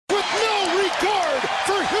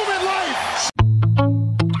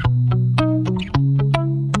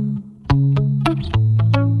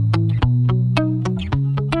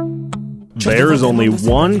there is only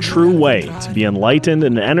one true way to be enlightened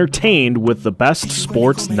and entertained with the best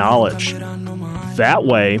sports knowledge. That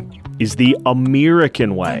way is the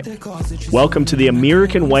American Way. Welcome to the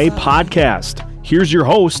American Way podcast. Here's your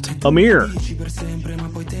host, Amir.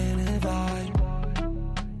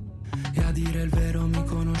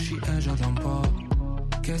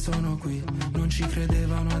 Sono qui, non ci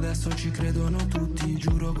credevano, adesso ci credono tutti,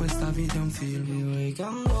 giuro questa vita è un film. We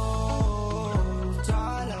can go, we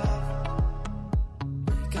can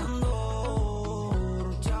go,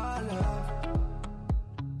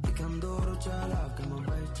 we can go,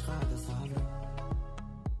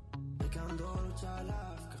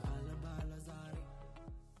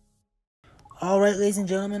 all right, ladies and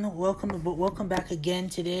gentlemen, welcome back again.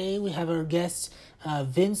 Today we have our guest,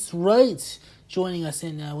 Vince Wright, joining us,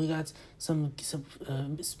 and we got some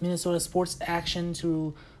Minnesota sports action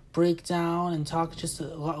to break down and talk just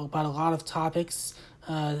about a lot of topics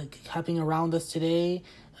happening around us today.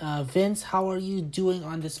 Vince, how are you doing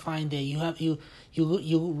on this fine day? You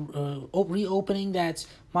reopening that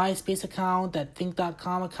MySpace account, that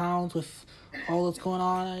Think.com account with all that's going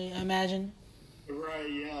on, I imagine? Right,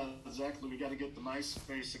 yeah, exactly. We got to get the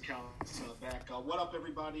MySpace account back. What up,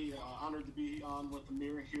 everybody? Honored to be on with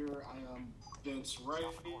Amir here. I am Vince Wright,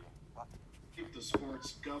 the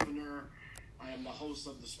sports governor. I am the host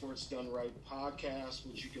of the Sports Done Right podcast,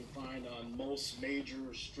 which you can find on most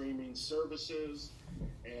major streaming services.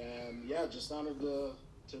 And yeah, just honored to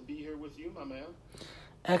be here with you, my man.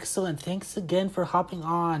 Excellent. Thanks again for hopping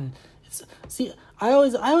on. I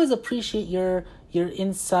always appreciate your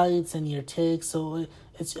insights and your takes. So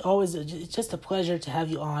it's just a pleasure to have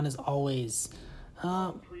you on as always.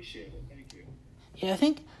 Appreciate it. Thank you. Yeah, I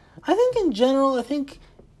think in general,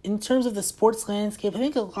 in terms of the sports landscape, I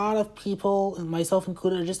think a lot of people, and myself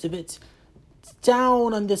included, are just a bit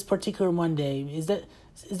down on this particular Monday. Is that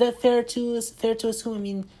fair to assume? I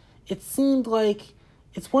mean, it seemed like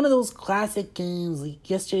it's one of those classic games, like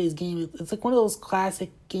yesterday's game. It's like one of those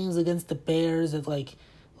classic games against the Bears of like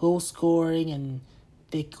low scoring, and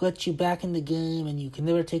they let you back in the game, and you can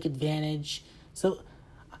never take advantage. So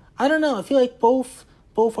I don't know. I feel like both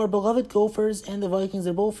our beloved Gophers and the Vikings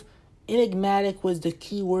are both enigmatic. Was the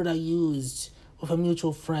key word I used with a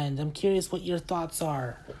mutual friend. I'm curious what your thoughts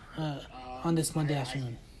are on this Monday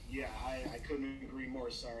afternoon. I couldn't agree more.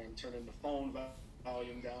 Sorry, I'm turning the phone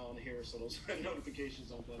volume down here, so those notifications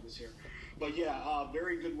don't bug us here. But yeah,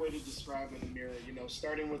 very good way to describe it, Amir.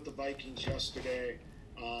 Starting with the Vikings yesterday,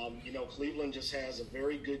 Cleveland just has a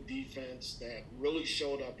very good defense that really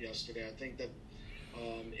showed up yesterday. I think that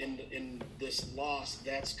in this loss,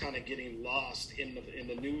 that's kind of getting lost in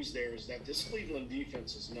the news there, is that this Cleveland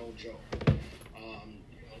defense is no joke.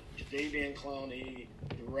 Davian Clowney,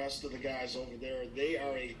 the rest of the guys over there, they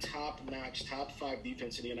are a top-notch, top-5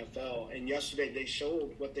 defense in the NFL. And yesterday they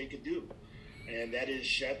showed what they could do, and that is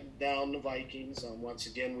shut down the Vikings. Once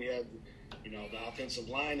again, we had, the offensive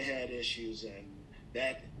line had issues, and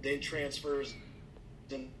that then transfers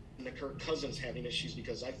into Kirk Cousins having issues,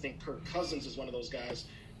 because I think Kirk Cousins is one of those guys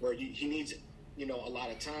where he needs, a lot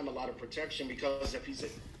of time, a lot of protection, because if he's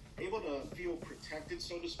able to feel protected,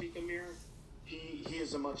 so to speak, Amir, he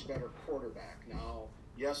is a much better quarterback. Now,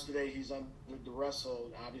 yesterday he's under duress, so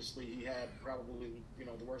obviously he had probably,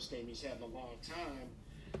 the worst game he's had in a long time.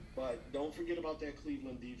 But don't forget about that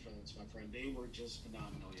Cleveland defense, my friend. They were just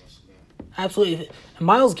phenomenal yesterday. Absolutely.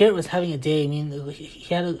 Myles Garrett was having a day. I mean,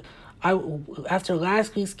 he had after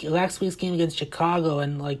last week's game against Chicago,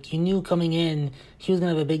 and like you knew coming in he was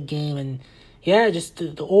gonna have a big game, and yeah, just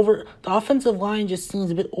the offensive line just seems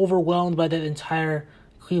a bit overwhelmed by that entire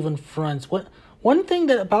Cleveland front. One thing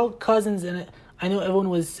that about Cousins, and I know everyone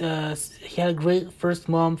was he had a great first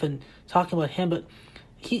month and talking about him, but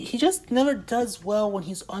he just never does well when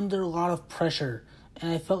he's under a lot of pressure,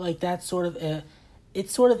 and I felt like that sort of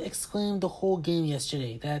exclaimed the whole game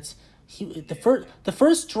yesterday. That the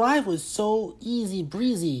first drive was so easy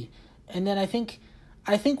breezy, and then I think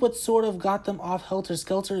what sort of got them off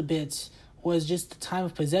helter-skelter a bit was just the time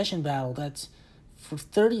of possession battle. That for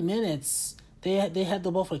 30 minutes they had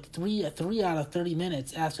the ball for like three out of 30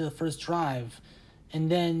 minutes after the first drive,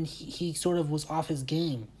 and then he sort of was off his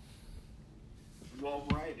game. Well,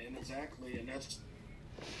 right, and exactly, and that's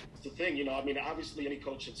the thing. Obviously any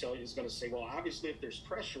coach should tell you is going to say, well, obviously if there's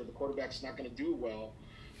pressure, the quarterback's not going to do well,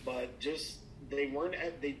 but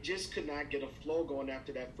they just could not get a flow going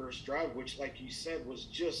after that first drive, which, like you said, was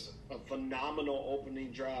just a phenomenal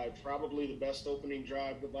opening drive, probably the best opening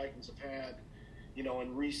drive the Vikings have had,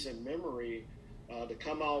 in recent memory, to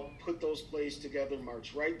come out, put those plays together,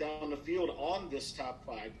 march right down the field on this top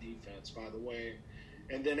 5 defense, by the way,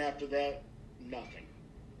 and then after that, nothing.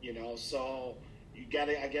 So you got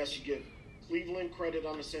to, I guess you get Cleveland credit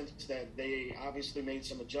on the sense that they obviously made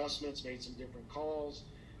some adjustments, made some different calls.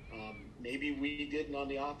 Maybe we didn't on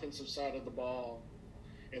the offensive side of the ball.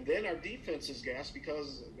 And then our defense is gassed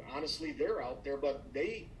because, honestly, they're out there, but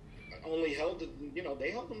they only held it,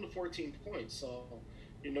 they held them to 14 points. So,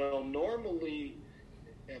 normally,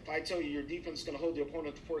 if I tell you your defense is going to hold the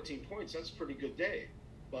opponent to 14 points, that's a pretty good day.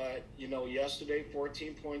 But, yesterday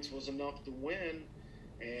 14 points was enough to win.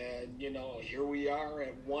 And, here we are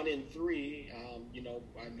at 1-3.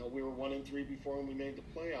 I know we were 1-3 before when we made the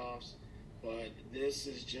playoffs. But this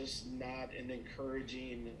is just not an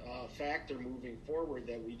encouraging factor moving forward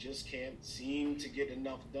that we just can't seem to get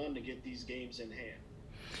enough done to get these games in hand.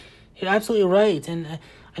 You're absolutely right. And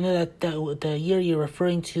I know that the year you're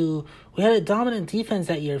referring to, we had a dominant defense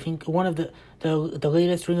that year. I think one of the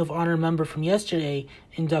latest Ring of Honor member from yesterday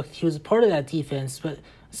inducted, he was a part of that defense. But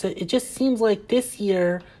so it just seems like this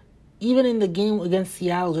year, even in the game against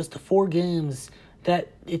Seattle, just the 4 games, that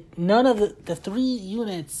none of the 3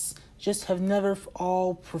 units just have never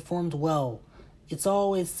all performed well. It's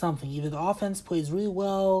always something. Either the offense plays really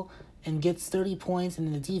well and gets 30 points, and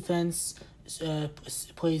then the defense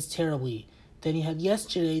plays terribly. Then you had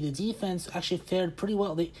yesterday, the defense actually fared pretty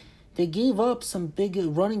well. They gave up some big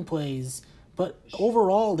running plays, but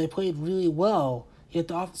overall they played really well. Yet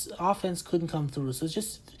the offense couldn't come through. So it's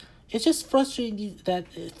just frustrating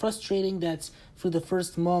that for the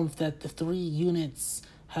first month that the 3 units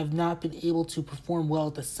have not been able to perform well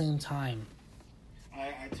at the same time.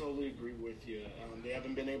 I totally agree with you. They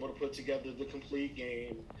haven't been able to put together the complete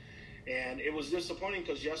game. And it was disappointing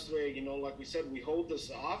because yesterday, like we said, we hold this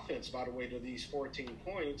offense, by the way, to these 14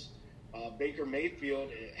 points. Baker Mayfield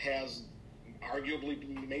has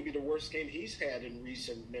arguably maybe the worst game he's had in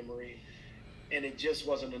recent memory. And it just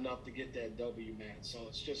wasn't enough to get that W, man. So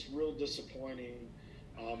it's just real disappointing.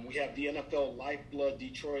 We have the NFL lifeblood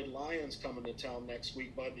Detroit Lions coming to town next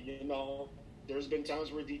week, but there's been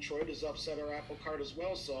times where Detroit has upset our apple cart as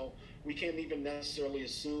well, so we can't even necessarily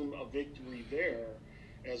assume a victory there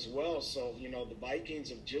as well. So the Vikings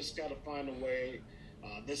have just got to find a way.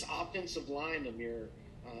 This offensive line, Amir,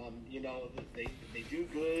 they do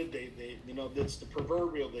good. They it's the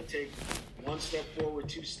proverbial. They take 1 step forward,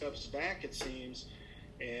 2 steps back, it seems.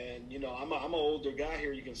 And, I'm an older guy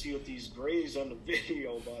here. You can see with these grays on the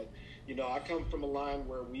video. But, I come from a line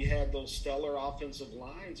where we had those stellar offensive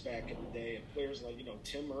lines back in the day. And players like,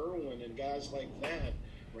 Tim Irwin and guys like that,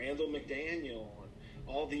 Randall McDaniel, and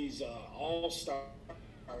all these all-stars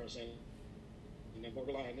and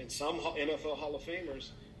borderline, and some NFL Hall of Famers.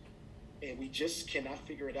 And we just cannot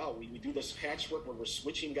figure it out. We do this patchwork where we're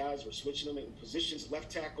switching guys. We're switching them in positions,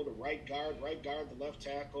 left tackle to right guard to left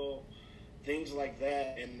tackle. Things like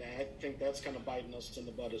that, and I think that's kind of biting us in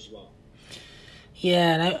the butt as well.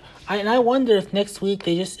 Yeah, and I wonder if next week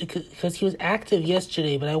they just, because he was active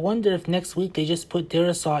yesterday, but I wonder if next week they just put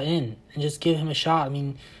Darisaw in and just give him a shot. I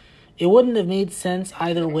mean, it wouldn't have made sense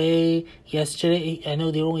either way yesterday. I know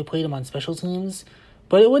they only played him on special teams,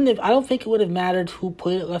 but it wouldn't have. I don't think it would have mattered who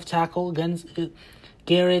played at left tackle. Against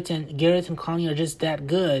Garrett and Clowney are just that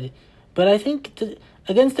good. But I think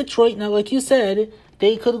against Detroit, now like you said,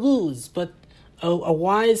 they could lose, but a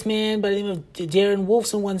wise man by the name of Darren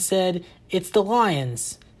Wolfson once said, "It's the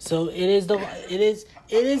Lions." So it is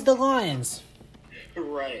the Lions.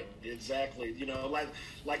 Right, exactly.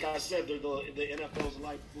 Like I said, they're the NFL's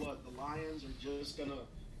lifeblood. The Lions are just gonna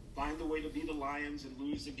find a way to be the Lions and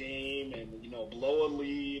lose the game, and blow a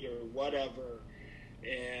lead or whatever.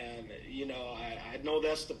 And I know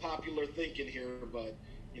that's the popular thinking here, but.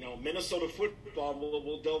 Minnesota football,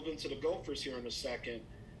 we'll delve into the Gophers here in a second.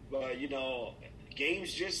 But,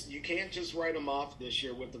 games you can't just write them off this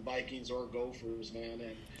year with the Vikings or Gophers, man.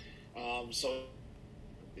 And so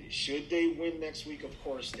should they win next week? Of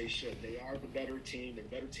course they should. They are the better team. They're the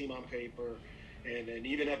better team on paper. And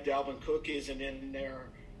even if Dalvin Cook isn't in there,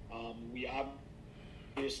 we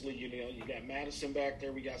obviously, you got Madison back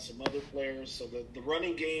there. We got some other players. So the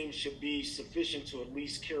running game should be sufficient to at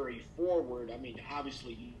least carry forward. I mean,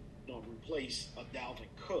 obviously, you don't replace a Dalvin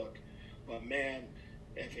Cook. But, man,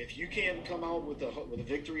 if you can't come out with a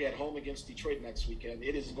victory at home against Detroit next weekend,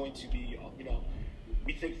 it is going to be,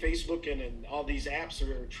 we think Facebook and all these apps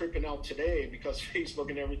are tripping out today because Facebook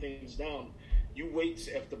and everything is down. You wait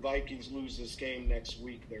if the Vikings lose this game next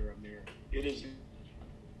week there, Amir. It is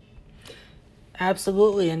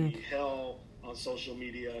absolutely, and hell on social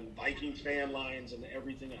media and Vikings fan lines and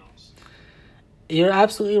everything else. You're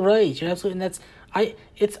absolutely right. And that's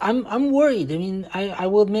I'm worried. I mean, I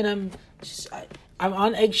will admit I'm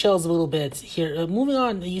on eggshells a little bit here. Moving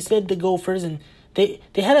on, you said the Gophers, and they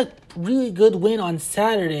had a really good win on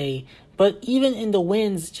Saturday, but even in the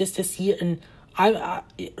wins just this year, and I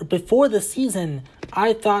before the season,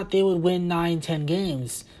 I thought they would win 9-10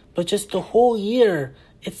 games, but just the whole year,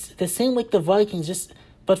 it's the same like the Vikings, just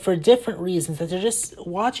but for different reasons. That they're just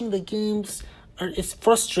watching the games, it's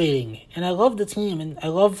frustrating, and I love the team and I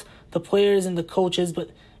love the players and the coaches,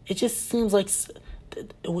 but it just seems like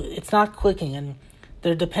it's not clicking, and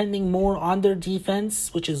they're depending more on their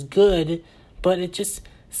defense, which is good, but it just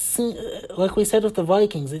seems, like we said with the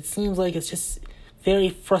Vikings, it seems like it's just very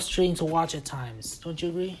frustrating to watch at times. Don't you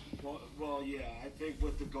agree? Well, yeah. I think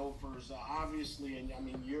with the Gophers, obviously, and I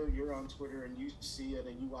mean, you're on Twitter and you see it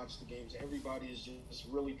and you watch the games. Everybody is just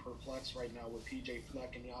really perplexed right now with PJ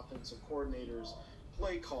Fleck and the offensive coordinators'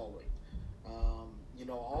 play calling.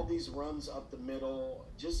 All these runs up the middle,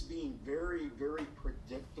 just being very, very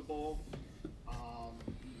predictable.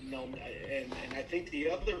 And I think the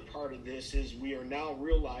other part of this is we are now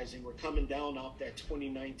realizing we're coming down off that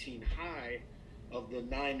 2019 high of the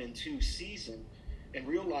 9-2 season and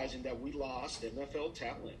realizing that we lost NFL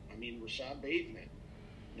talent. I mean, Rashad Bateman,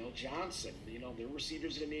 Johnson, they're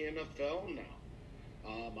receivers in the NFL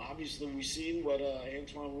now. Obviously, we've seen what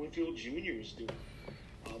Antoine Winfield Jr. is doing.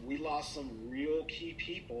 We lost some real key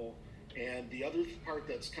people. And the other part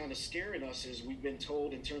that's kind of scaring us is we've been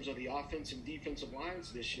told in terms of the offensive and defensive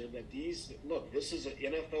lines this year that this is an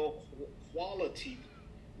NFL quality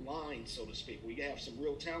line, so to speak. We have some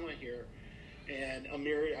real talent here. And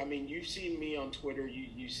Amir, I mean, you've seen me on Twitter.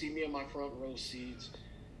 You see me in my front row seats.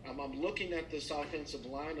 I'm looking at this offensive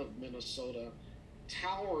line of Minnesota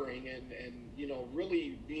towering and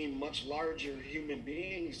really being much larger human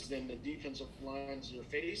beings than the defensive lines they're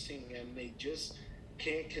facing, and they just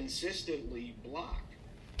can't consistently block,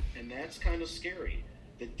 and that's kind of scary.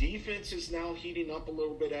 The defense is now heating up a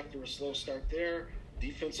little bit after a slow start there.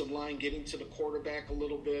 Defensive line getting to the quarterback a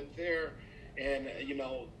little bit there, and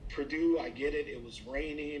Purdue, I get it. It was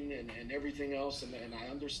raining and everything else, and I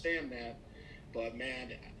understand that, but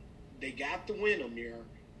man, they got the win, Amir.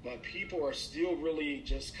 But people are still really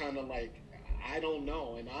just kind of like, I don't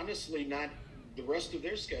know, and honestly, not the rest of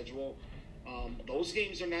their schedule. Those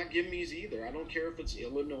games are not gimmies either. I don't care if it's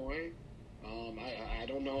Illinois. I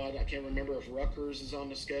don't know. I can't remember if Rutgers is on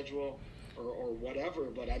the schedule or whatever.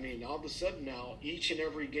 But, I mean, all of a sudden now, each and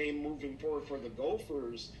every game moving forward for the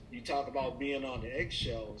Gophers, you talk about being on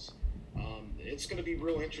eggshells. It's going to be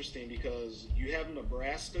real interesting because you have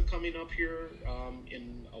Nebraska coming up here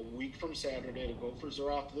in a week from Saturday. The Gophers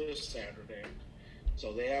are off this Saturday.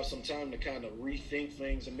 So they have some time to kind of rethink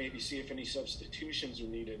things and maybe see if any substitutions are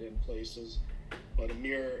needed in places. But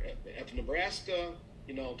Amir, if Nebraska,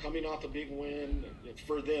 coming off a big win,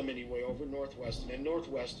 for them anyway, over Northwestern, and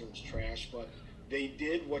Northwestern's trash, but they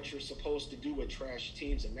did what you're supposed to do with trash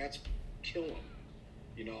teams, and that's kill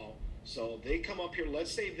them, So they come up here,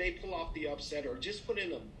 let's say they pull off the upset or just put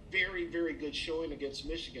in a very, very good showing against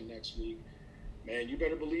Michigan next week. Man, you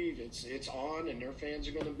better believe it's on, and their fans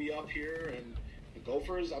are going to be up here, and the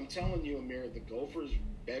Gophers, I'm telling you, Amir, the Gophers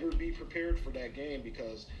better be prepared for that game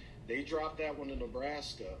because they dropped that one to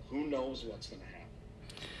Nebraska. Who knows what's going to happen?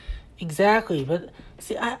 Exactly, but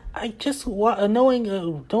see, I just knowing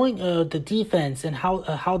the defense and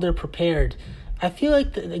how they're prepared, I feel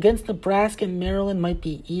like against Nebraska and Maryland might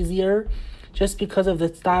be easier, just because of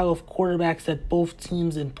the style of quarterbacks that both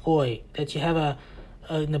teams employ. That you have a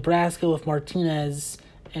Nebraska with Martinez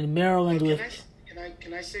and Maryland with.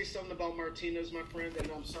 Can I say something about Martinez, my friend? And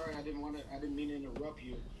I'm sorry, I didn't mean to interrupt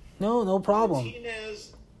you. No problem.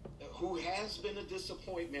 Martinez, who has been a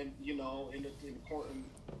disappointment, in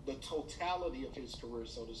the totality of his career,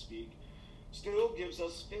 so to speak, still gives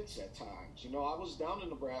us fits at times. I was down in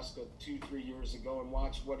Nebraska 2-3 years ago and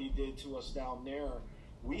watched what he did to us down there.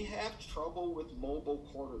 We have trouble with mobile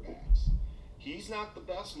quarterbacks. He's not the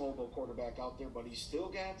best mobile quarterback out there, but he's still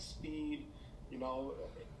got speed.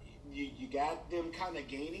 You got them kind of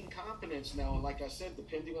gaining confidence now. And like I said,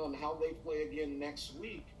 depending on how they play again next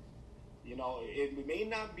week, it may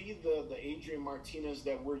not be the Adrian Martinez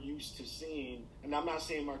that we're used to seeing. And I'm not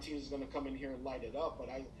saying Martinez is going to come in here and light it up, but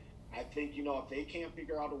I think, if they can't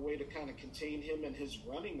figure out a way to kind of contain him and his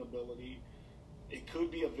running ability, it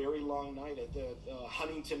could be a very long night at the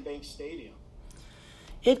Huntington Bank Stadium.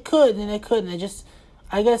 It could, and it could. And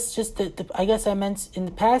I guess I meant in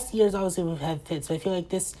the past years, obviously we've had fits. So I feel like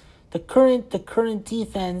the current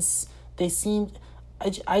defense, they seem.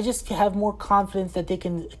 I just have more confidence that they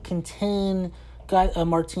can contain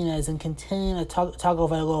Martinez and contain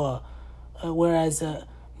Tagovailoa, whereas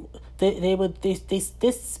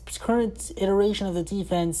this current iteration of the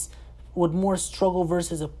defense would more struggle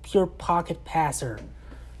versus a pure pocket passer.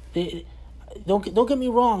 don't get me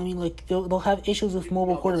wrong. I mean, like they'll have issues with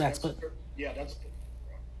mobile quarterbacks, but yeah, that's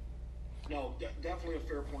no, definitely a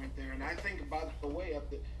fair point there. And I think, by the way,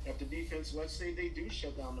 if the defense, let's say they do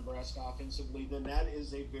shut down Nebraska offensively, then that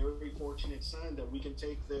is a very fortunate sign that we can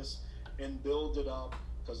take this and build it up.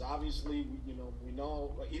 Because obviously, we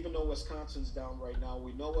know, even though Wisconsin's down right now,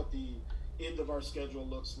 we know what the end of our schedule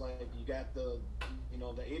looks like. You got the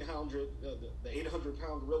 800-pound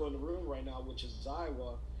gorilla in the room right now, which is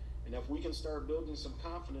Iowa. And if we can start building some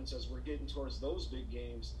confidence as we're getting towards those big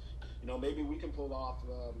games, maybe we can pull off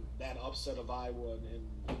that upset of Iowa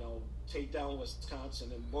and take down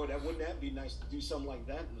Wisconsin. And boy, wouldn't that be nice to do something like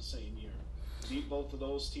that in the same year? Beat both of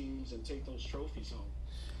those teams and take those trophies home.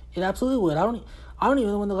 It absolutely would. I don't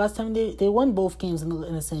even know when the last time they won both games in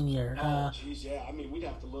the same year. Yeah. I mean, we'd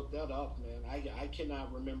have to look that up, man. I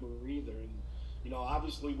cannot remember either. And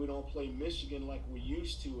obviously we don't play Michigan like we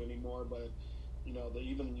used to anymore. But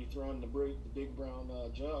even you throw in the big brown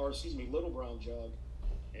jug, or excuse me, little brown jug,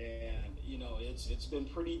 and it's been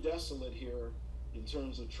pretty desolate here in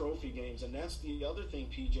terms of trophy games. And that's the other thing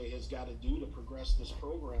PJ has got to do to progress this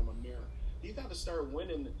program, Amir. He's got to start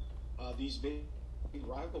winning these big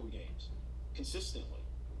rivalry games consistently.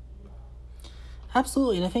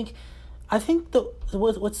 Absolutely, and I think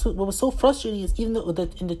what was so frustrating is even though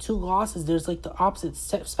in the two losses there's like the opposite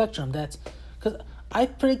spectrum. That's because I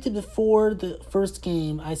predicted before the first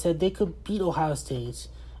game, I said they could beat Ohio State,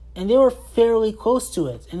 and they were fairly close to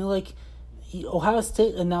it. And like Ohio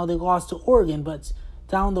State, and now they lost to Oregon, but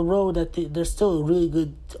down the road that they're still a really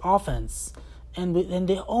good offense, and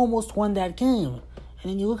they almost won that game. And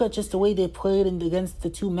then you look at just the way they played against the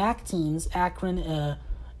two MAC teams, Akron, and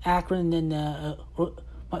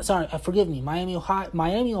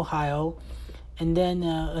Miami, Ohio, and then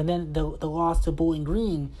the loss to Bowling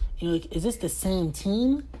Green. Like, is this the same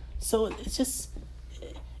team? So it's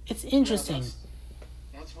interesting. Yeah,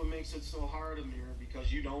 that's what makes it so hard, Amir,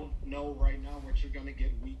 because you don't know right now what you're going to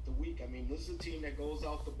get week to week. I mean, this is a team that goes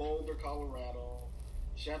out to Boulder, Colorado,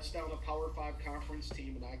 shuts down a Power 5 conference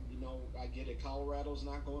team, and I get it. Colorado's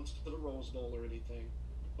not going to the Rose Bowl or anything,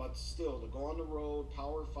 but still, to go on the road,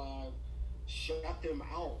 Power 5, shut them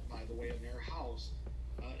out, by the way, in their house,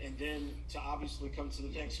 and then to obviously come to the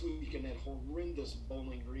next week in that horrendous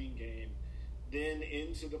Bowling Green game, then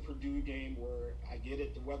into the Purdue game where I get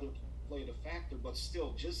it, the weather played a factor, but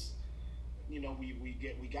still, just we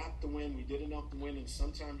got the win, we did enough to win, and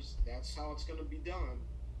sometimes that's how it's going to be done.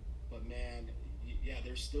 But man, yeah,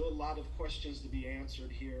 there's still a lot of questions to be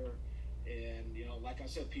answered here. And, like I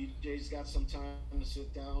said, PJ's got some time to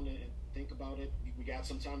sit down and think about it. We got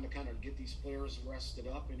some time to kind of get these players rested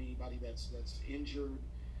up. Anybody that's injured.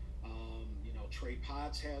 Trey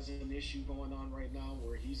Potts has an issue going on right now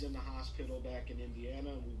where he's in the hospital back in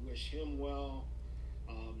Indiana, and we wish him well.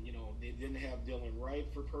 They didn't have Dylan Wright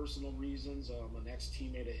for personal reasons. An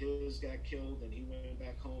ex-teammate of his got killed, and he went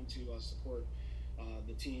back home to support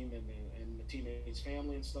the team and the teammates'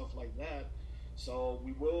 family and stuff like that. So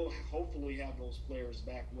we will hopefully have those players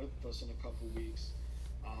back with us in a couple weeks.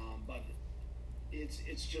 But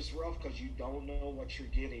it's just rough because you don't know what you're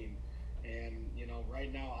getting. And,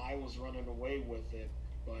 right now I was running away with it.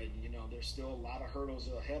 But, there's still a lot of hurdles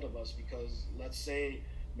ahead of us because let's say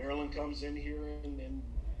Maryland comes in here and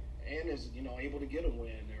is, able to get a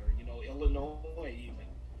win, or, Illinois even.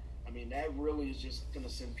 I mean, that really is just going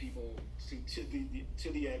to send people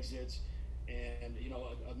to the exits. And,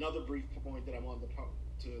 another brief point that I wanted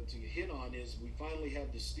to hit on is we finally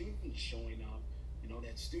have the students showing up.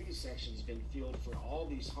 That student section's been filled for all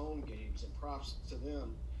these home games, and props to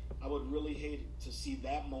them. I would really hate to see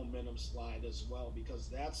that momentum slide as well, because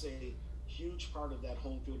that's a huge part of that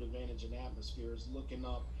home field advantage and atmosphere is looking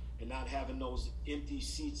up and not having those empty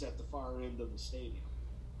seats at the far end of the stadium.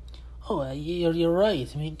 Oh, you're right.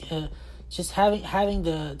 I mean, just having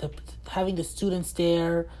the students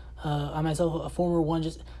there. I myself, a former one,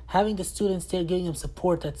 just having the students there, giving them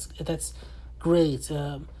support. That's great.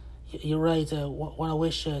 You're right. Want to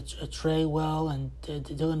wish Trey well and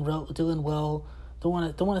Dylan well. Don't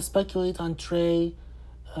want to speculate on Trey.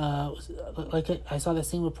 Like I saw the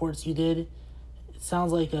same reports you did. It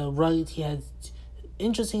sounds like Wright. He had,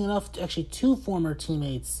 interesting enough, actually 2 former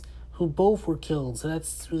teammates who both were killed. So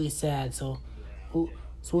that's really sad. So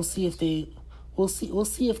we'll see if they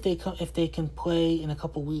can play in a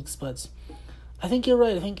couple weeks. But I think you're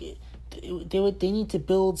right. I think they need to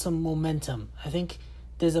build some momentum. I think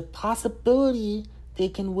there's a possibility they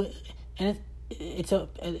can win, and it's a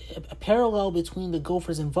parallel between the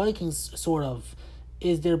Gophers and Vikings. Sort of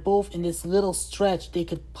is they're both in this little stretch. They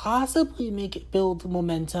could possibly build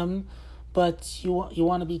momentum, but you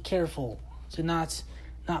want to be careful to not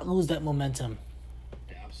not lose that momentum.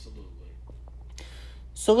 Absolutely.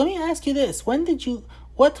 So let me ask you this: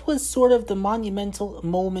 what was sort of the monumental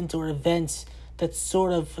moment or event that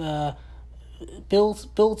sort of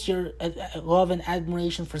built your love and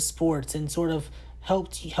admiration for sports and sort of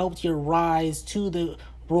helped your rise to the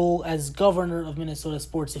role as governor of Minnesota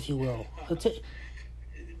sports, if you will?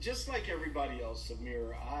 Just like everybody else,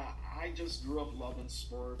 Amir, I just grew up loving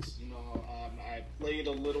sports. I played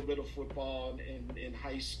a little bit of football in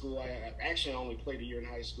high school. I actually only played a year in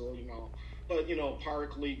high school, But,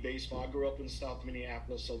 park league baseball. I grew up in South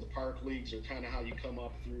Minneapolis, so the park leagues are kind of how you come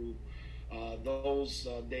up through those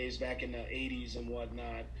days back in the 80s and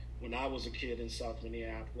whatnot when I was a kid in South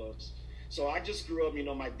Minneapolis. So I just grew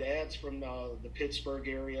up, my dad's from the Pittsburgh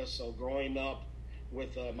area, so growing up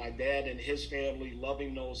with my dad and his family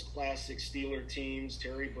loving those classic Steeler teams,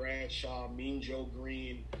 Terry Bradshaw, Mean Joe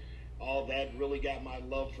Green, all that really got my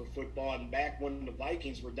love for football. And back when the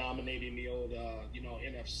Vikings were dominating the old,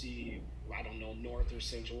 NFC, I don't know, North or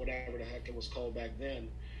Central, whatever the heck it was called back then,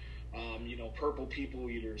 Purple People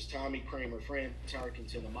Eaters, Tommy Kramer, Fran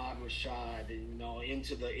Tarkenton, Ahmad Rashad,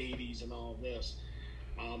 into the 80s and all this.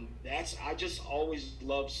 I just always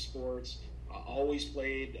loved sports. I always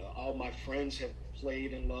played. All my friends have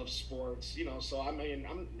played and loved sports, so I'm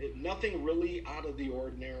nothing really out of the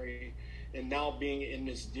ordinary. And now being in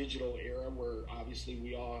this digital era where obviously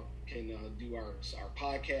we all can do our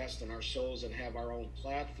podcast and our shows and have our own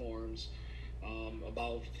platforms,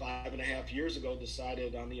 about 5.5 years ago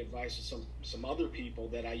decided on the advice of some other people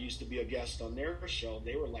that I used to be a guest on their show.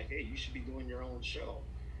 They were like, hey, you should be doing your own show.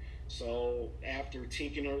 So after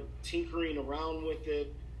tinkering around with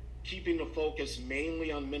it, keeping the focus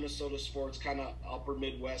mainly on Minnesota sports, kind of upper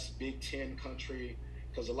Midwest, Big Ten country,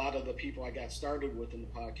 because a lot of the people I got started with in the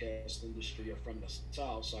podcast industry are from the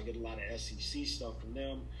South, so I get a lot of SEC stuff from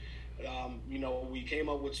them. We came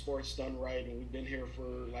up with Sports Done Right, and we've been here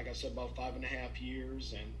for, like I said, about 5.5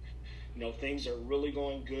 years, and things are really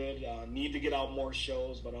going good. Need to get out more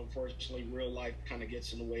shows, but unfortunately real life kind of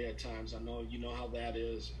gets in the way at times. I know you know how that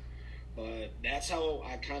is. But that's how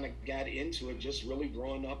I kind of got into it, just really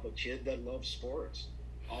growing up a kid that loves sports,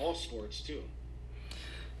 all sports too.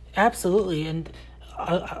 Absolutely, and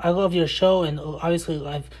I love your show, and obviously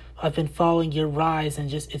I've been following your rise,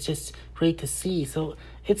 and it's just great to see. So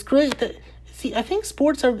it's great that I think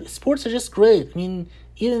sports are just great. I mean,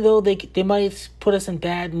 even though they might put us in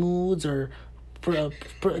bad moods or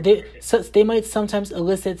they might sometimes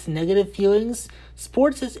elicit negative feelings.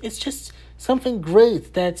 Sports it's just something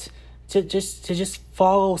great that. To just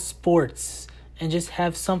follow sports and just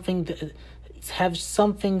have something to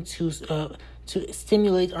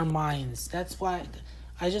stimulate our minds. That's why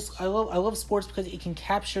I love sports, because it can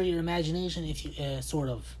capture your imagination if you sort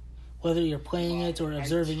of, whether you're playing it or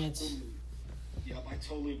observing it. I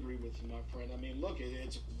totally agree with you, my friend. I mean, look,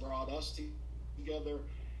 it's brought us together.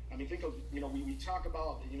 I mean, think of, we talk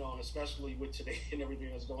about, and especially with today and everything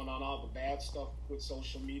that's going on, all the bad stuff with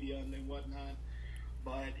social media and then whatnot.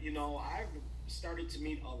 But, I've started to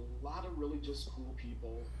meet a lot of really just cool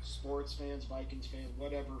people, sports fans, Vikings fans,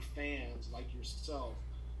 whatever fans like yourself,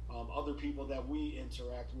 other people that we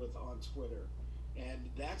interact with on Twitter. And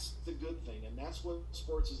that's the good thing. And that's what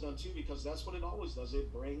sports has done too, because that's what it always does.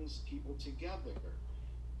 It brings people together.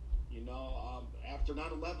 After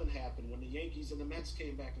 9/11 happened, when the Yankees and the Mets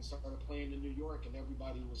came back and started playing in New York and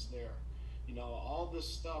everybody was there. All this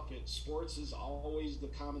stuff, sports is always the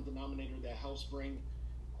common denominator that helps bring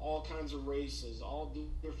all kinds of races, all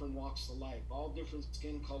different walks of life, all different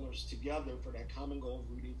skin colors together for that common goal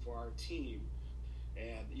of rooting for our team.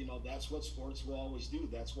 And, that's what sports will always do.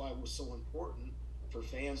 That's why it was so important for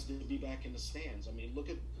fans to be back in the stands. I mean, look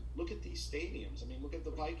at these stadiums. I mean, look at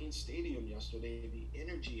the Vikings stadium yesterday, the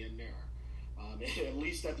energy in there, at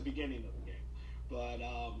least at the beginning of the game. But,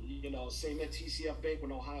 same at TCF Bank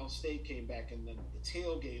when Ohio State came back, and then the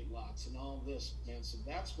tailgate lots and all this, man. So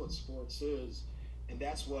that's what sports is, and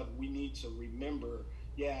that's what we need to remember.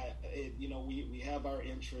 Yeah, we have our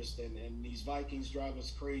interest, and these Vikings drive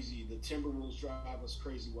us crazy. The Timberwolves drive us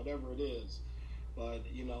crazy, whatever it is. But,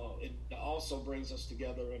 it also brings us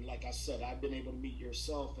together. And like I said, I've been able to meet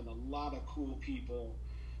yourself and a lot of cool people,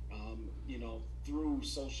 through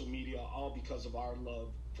social media, all because of our love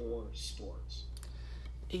for sports.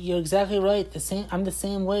 You're exactly right. I'm the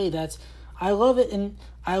same way. I love it, and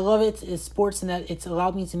I love it as sports, in that it's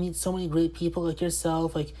allowed me to meet so many great people like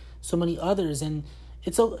yourself, like so many others, and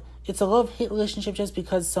it's a love-hate relationship, just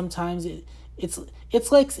because sometimes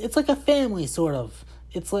it's like a family sort of.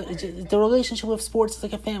 It's like the relationship with sports is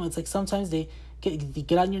like a family. It's like sometimes they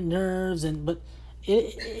get on your nerves, but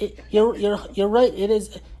you're right. It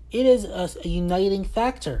is. it is a uniting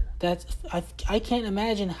factor. That I can't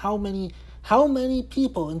imagine how many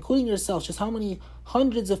people, including yourself, just how many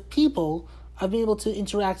hundreds of people I've been able to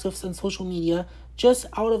interact with on social media just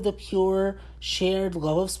out of the pure shared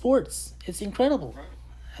love of sports. It's incredible.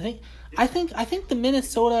 I think the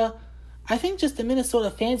Minnesota, just the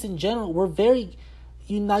Minnesota fans in general were very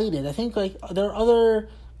united. I think like there are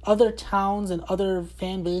other towns and other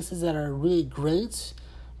fan bases that are really great,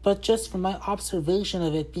 but just from my observation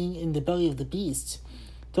of it being in the belly of the beast,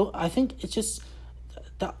 though I think it's just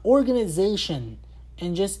the organization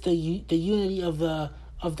and just the unity of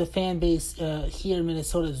the fan base here in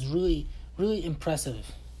Minnesota is really, really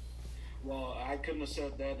impressive. Well, I couldn't have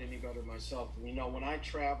said that any better myself. When I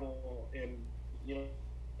travel, and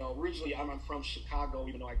originally I'm from Chicago,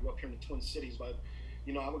 even though I grew up here in the Twin Cities, but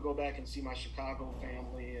I would go back and see my Chicago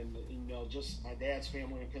family, and just my dad's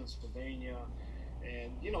family in Pennsylvania,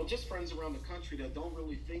 and just friends around the country that don't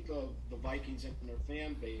really think of the Vikings and their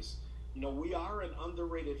fan base. We are an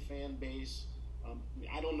underrated fan base.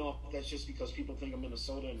 I don't know if that's just because people think of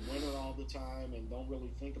Minnesota in winter all the time and don't really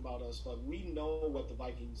think about us, but we know what the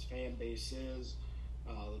Vikings fan base is.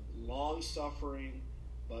 Long-suffering,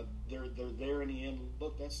 but they're there in the end.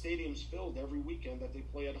 Look, that stadium's filled every weekend that they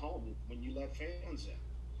play at home when you let fans in.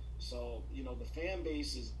 So, the fan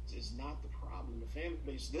base is not the problem. The fan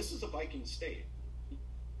base, this is a Viking state.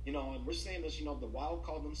 And we're saying this, the Wild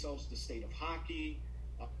call themselves the state of hockey.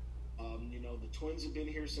 The Twins have been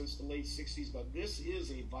here since the late 60s, but this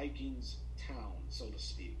is a Vikings town, so to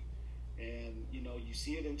speak. And, you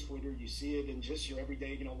see it in Twitter, you see it in just your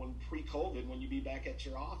everyday, when pre-COVID, when you be back at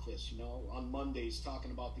your office, on Mondays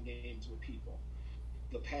talking about the games with people,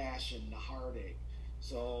 the passion, the heartache.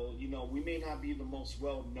 So, we may not be the most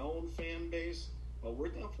well-known fan base, but we're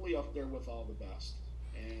definitely up there with all the best.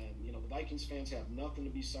 And, the Vikings fans have nothing to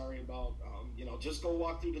be sorry about. Just go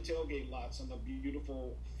walk through the tailgate lots on a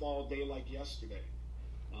beautiful fall day like yesterday.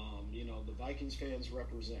 The Vikings fans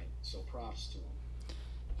represent, so props to them.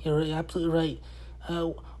 You're absolutely right.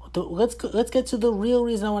 Let's get to the real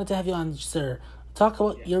reason I wanted to have you on, sir. Talk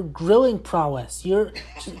about your grilling prowess. You're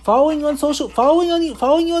following you on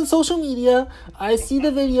social media. I see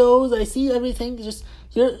the videos. I see everything. Give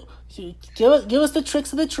us the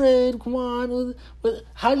tricks of the trade. Come on. But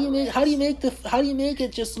how do you make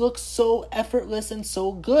it just look so effortless and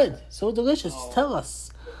so good, so delicious? Tell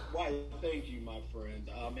us. Why, thank you, my friend.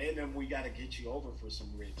 And then we got to get you over for some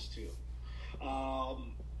ribs too.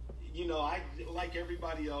 I like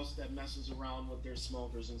everybody else that messes around with their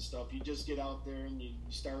smokers and stuff. You just get out there and you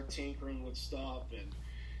start tinkering with stuff and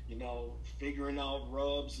figuring out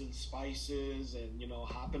rubs and spices and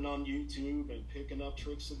hopping on YouTube and picking up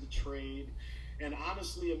tricks of the trade. And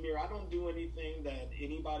honestly, Amir, I don't do anything that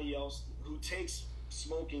anybody else who takes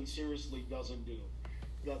smoking seriously doesn't do.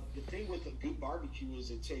 The thing with a good barbecue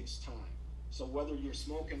is it takes time. So whether you're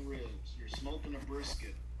smoking ribs, you're smoking a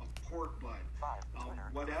brisket, a pork butt,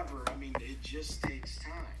 whatever, it just takes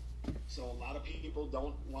time. So a lot of people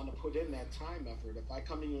don't want to put in that time effort. If I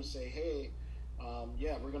come to you and say, hey,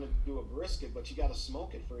 we're going to do a brisket, but you got to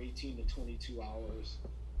smoke it for 18 to 22 hours,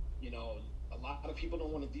 a lot of people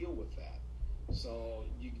don't want to deal with that. So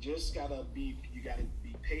you just got to be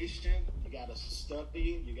patient, you got to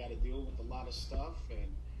study, you got to deal with a lot of stuff,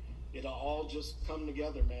 and it'll all just come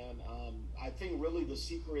together, man. I think really the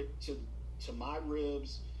secret to my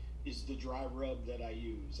ribs is the dry rub that I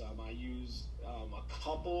use. I use a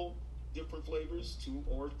couple different flavors, 2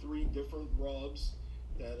 or 3 different rubs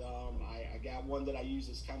that I got one that I use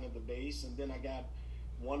as kind of the base, and then I got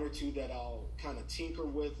 1 or 2 that I'll kind of tinker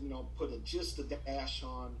with, put just a dash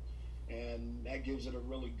on, and that gives it a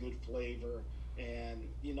really good flavor. And,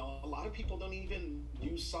 a lot of people don't even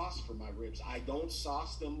use sauce for my ribs. I don't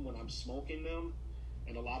sauce them when I'm smoking them.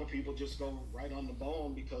 And a lot of people just go right on the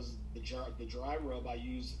bone because the dry rub I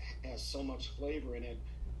use has so much flavor in it.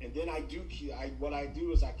 And then I keep what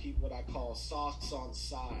I call sauce on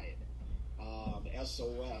side,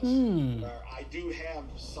 SOS. Where I do have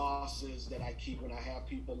sauces that I keep when I have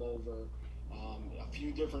people over. A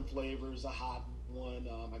few different flavors, a hot one.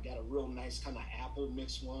 I got a real nice kind of apple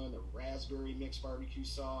mixed one, a raspberry mixed barbecue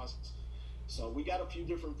sauce. So we got a few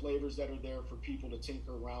different flavors that are there for people to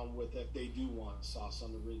tinker around with if they do want sauce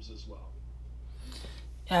on the ribs as well.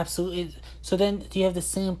 Absolutely. So then, do you have the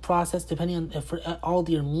same process depending on for all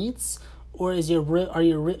your meats, or is you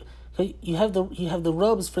have the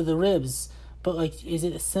rubs for the ribs, but like is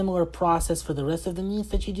it a similar process for the rest of the meats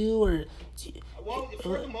that you do, or? Well,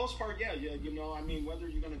 for the most part, yeah. Whether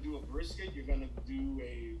you're going to do a brisket, you're going to do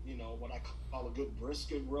what I call a good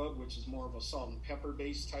brisket rub, which is more of a salt and pepper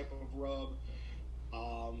based type of rub.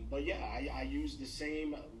 But yeah, I use the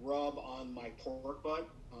same rub on my pork butt.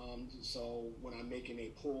 So when I'm making a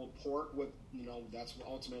pulled pork with, that's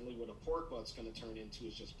ultimately what a pork butt's going to turn into,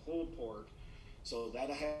 is just pulled pork. So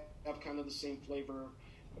that'll have kind of the same flavor.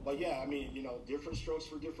 But yeah, I mean, different strokes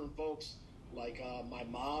for different folks. Like my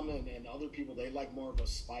mom and other people, they like more of a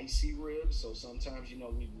spicy rib. So sometimes, we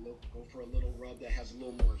go for a little rub that has a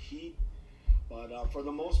little more heat. But for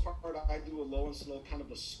the most part, I do a low and slow, kind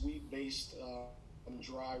of a sweet-based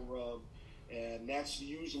dry rub. And that's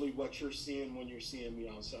usually what you're seeing when you're seeing me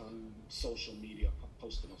on social media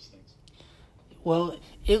posting those things. Well,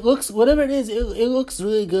 it looks, whatever it is, it looks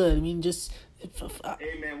really good. I mean, just...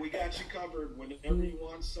 Hey, man, we got you covered whenever you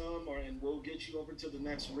want some, and we'll get you over to the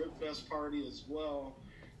next Rib Fest party as well.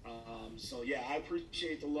 So, yeah, I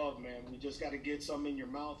appreciate the love, man. We just got to get some in your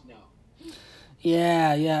mouth now.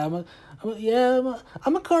 Yeah.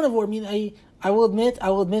 I'm a carnivore. I mean, I will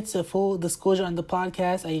admit to full disclosure on the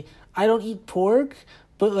podcast, I don't eat pork,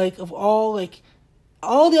 but like of all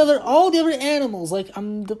the other animals, like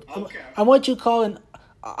I'm what you call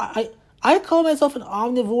I call myself an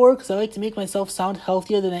omnivore because I like to make myself sound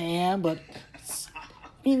healthier than I am. But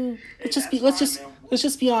I mean, let's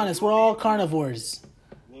just be honest. We're all carnivores.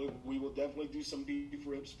 We will definitely do some beef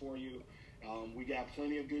ribs for you. We got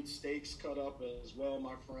plenty of good steaks cut up as well,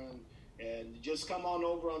 my friend. And just come on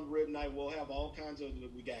over on rib night. We'll have all kinds of.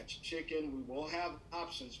 We got chicken. We will have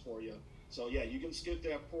options for you. So yeah, you can skip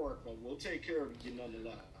that pork, but we'll take care of you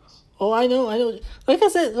nonetheless. Oh, I know. Like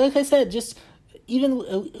I said, just. Even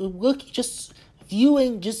just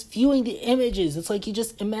viewing the images, it's like you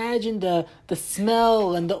just imagine the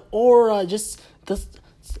smell and the aura, just the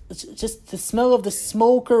smell of the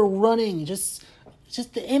smoker running, just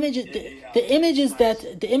the images,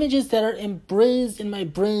 the images that are embraced in my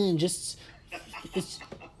brain.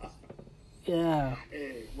 Yeah.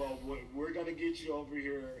 Hey, well, we're gonna get you over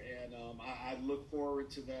here, and I look forward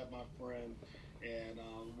to that, my friend. And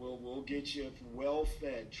we'll get you well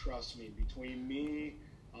fed. Trust me. Between me,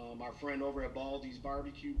 our friend over at Baldy's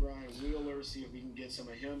Barbecue, Brian Wheeler, see if we can get some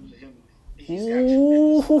of him. He's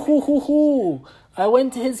I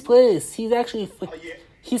went to his place. He's actually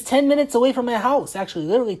he's 10 minutes away from my house. Actually,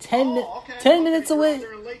 literally 10 minutes away.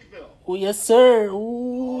 There in Lakeville. Oh yes, sir.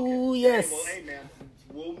 Ooh, yes. Hey, well, hey man,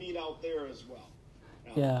 we'll meet out there as well.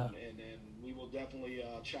 Yeah. And we will definitely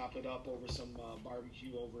chop it up over some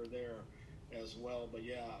barbecue over there as well. But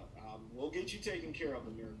yeah, we'll get you taken care of,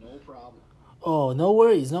 Amir. No problem. Oh, no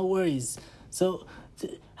worries. So,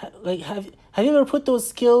 like, have you ever put those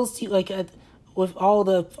skills to with all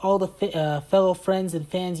the fellow friends and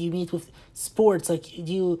fans you meet with sports? Like,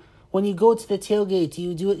 when you go to the tailgate, do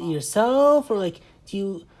you do it yourself, or do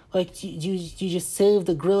you just save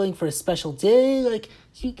the grilling for a special day?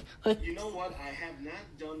 You know what? I have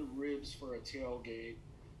not done ribs for a tailgate.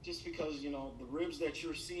 Just because, the ribs that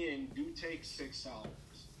you're seeing do take 6 hours.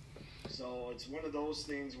 So it's one of those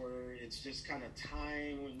things where it's just kind of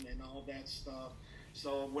time and all that stuff.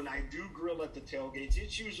 So when I do grill at the tailgates,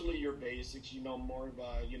 it's usually your basics, more of,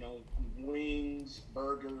 wings,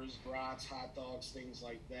 burgers, brats, hot dogs, things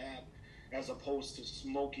like that, as opposed to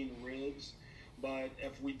smoking ribs. But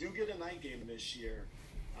if we do get a night game this year,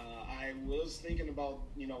 I was thinking about,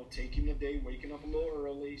 taking the day, waking up a little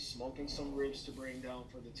early, smoking some ribs to bring down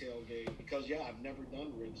for the tailgate. Because, yeah, I've never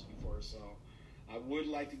done ribs before, so I would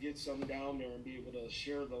like to get some down there and be able to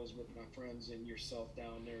share those with my friends and yourself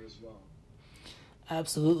down there as well.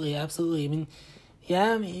 Absolutely. I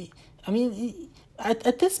mean,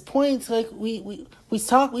 at this point, like we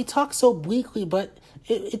talk so bleakly, but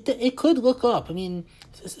it could look up. I mean,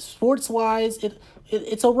 sports wise,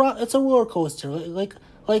 it's a roller coaster, like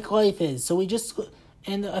life is. So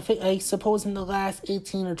I suppose in the last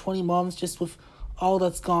 18 or 20 months, just with all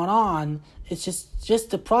that's gone on, it's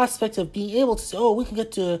just the prospect of being able to say, oh, we can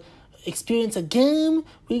get to experience a game,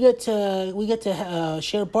 we get to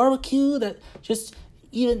share barbecue, that just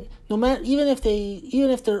even if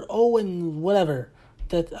they're 0 and whatever,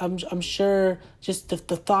 that I'm sure just the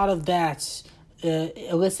thought of that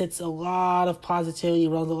elicits a lot of positivity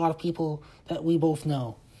around a lot of people that we both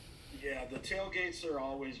know. Yeah, the tailgates are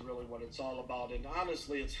always really what it's all about. And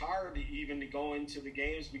honestly, it's hard to go into the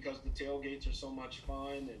games because the tailgates are so much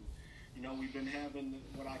fun. And, we've been having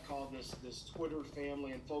what I call this Twitter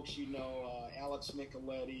family. And folks, Alex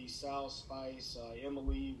Micheletti, Sal Spice,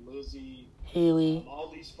 Emily, Lizzie, Haley.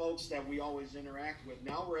 All these folks that we always interact with.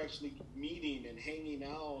 Now we're actually meeting and hanging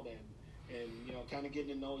out and kind of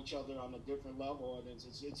getting to know each other on a different level. And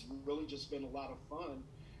it's really just been a lot of fun.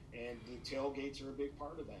 And the tailgates are a big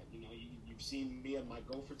part of that. You've seen me at my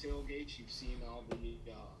Gopher tailgates. You've seen all the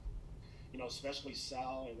especially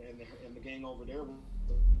Sal and the gang over there with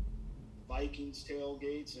the Vikings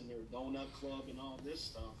tailgates and their donut club and all this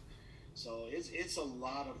stuff. So it's a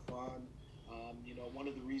lot of fun. One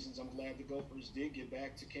of the reasons I'm glad the Gophers did get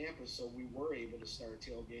back to campus, so we were able to start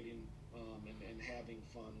tailgating and having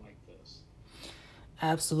fun like this.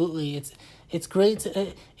 Absolutely, it's great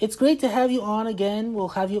to have you on again. We'll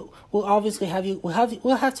have to have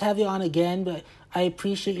you on again, but I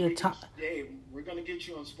appreciate your time. Hey, we're gonna get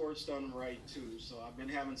you on Sports Done Right too. So I've been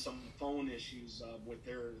having some phone issues with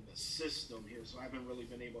the system here, so I haven't really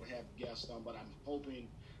been able to have guests on, but I'm hoping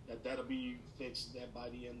that'll be fixed by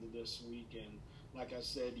the end of this week. And like I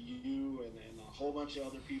said, you and a whole bunch of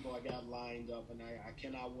other people I got lined up, and I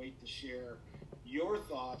cannot wait to share your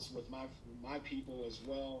thoughts with my people as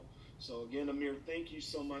well. So again, Amir, thank you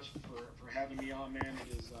so much for having me on, man.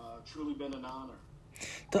 It has truly been an honor.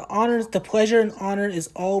 The pleasure and honor is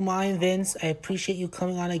all mine, Vince. I appreciate you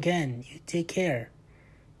coming on again. You take care.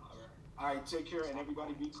 All right, take care, and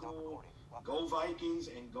everybody be cool. Go Vikings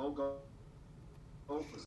and go Gophers.